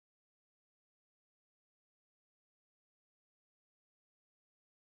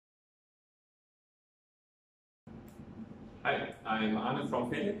Hi, I'm Arne from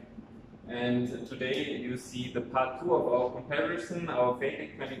faytech, and today you see the part 2 of our comparison, our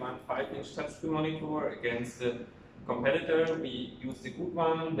faytech 21 5-inch touchscreen monitor against the competitor. We use the good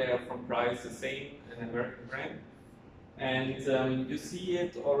one, they are from price the same, an American brand. And you see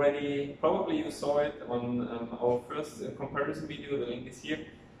it already, probably you saw it on our first comparison video, the link is here,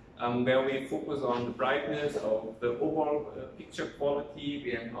 where we focus on the brightness of the overall picture quality.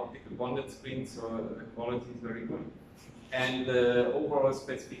 We have an optical bonded screen, so the quality is very good. And the overall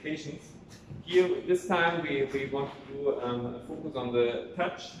specifications. Here, this time, we want to do a focus on the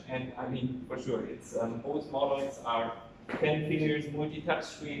touch, and I mean, for sure, it's both models are 10 fingers multi-touch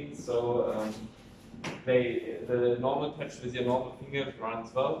screens, so the normal touch with your normal finger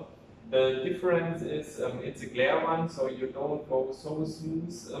runs well. The difference is it's a glare one, so you don't go so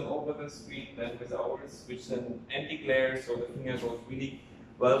smooth over the screen than with ours, which is an anti-glare, so the finger goes really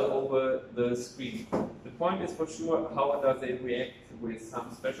well over the screen. The point is for sure, how does it react with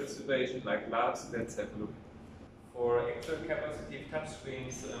some special situations like gloves? Let's have a look. For actual capacitive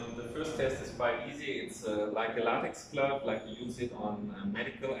touchscreens, the first test is quite easy. It's like a latex glove, like you use it on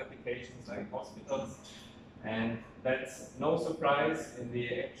medical applications like hospitals. And that's no surprise in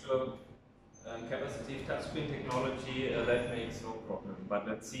the actual capacitive touchscreen technology, that makes no problem. But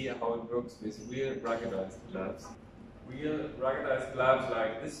let's see how it works with real ruggedized gloves. Real ruggedized gloves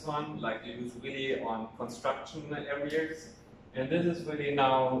like this one, like you use really on construction areas. And this is really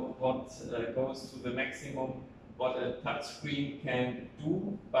now what goes to the maximum what a touchscreen can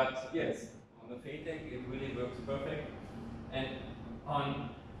do. But yes, on the faytech it really works perfect. And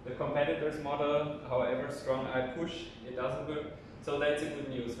on the competitor's model, however strong I push, it doesn't work. So that's a good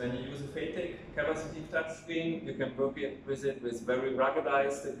news. When you use a faytech capacitive touchscreen, you can work with it with very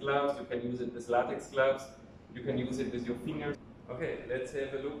ruggedized gloves, you can use it with latex gloves, you can use it with your fingers. Okay, let's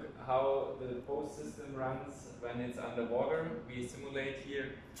have a look how the post system runs when it's underwater. We simulate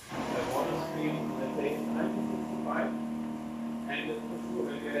here the water stream, let's say 1965. And for sure,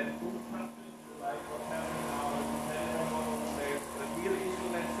 when you have two touches, like what's happening now in the model, there's a real issue,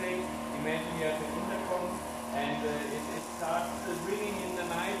 let's say. Imagine you have an intercom and it starts ringing in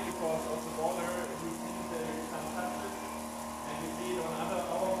the night because of the water. We think there is some touches, and we see it on our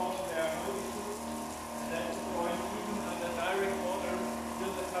model, there are no issues. That's the point, even under direct water,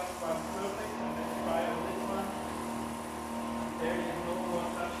 still the touch runs perfect, and let's try on this one. There is no more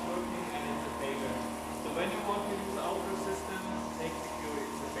touch working and it's a failure. So when you want to use outdoor systems, take secure,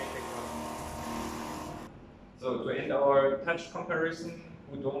 it's a faytech one. So to end our touch comparison,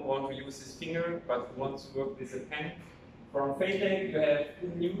 who don't want to use his finger, but who wants to work with a pen, from faytech you have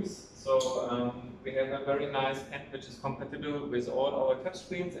good news. So we have a very nice pen which is compatible with all our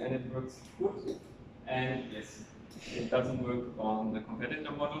touchscreens and it works good. And yes, it doesn't work on the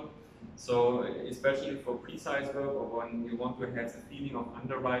competitor model. So especially for precise work or when you want to have the feeling of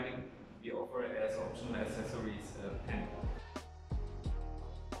underwriting, we offer as optional accessories a pen.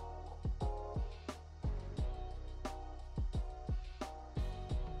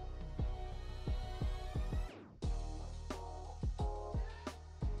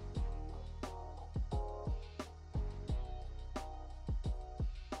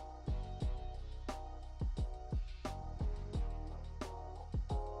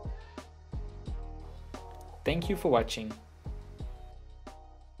 Thank you for watching.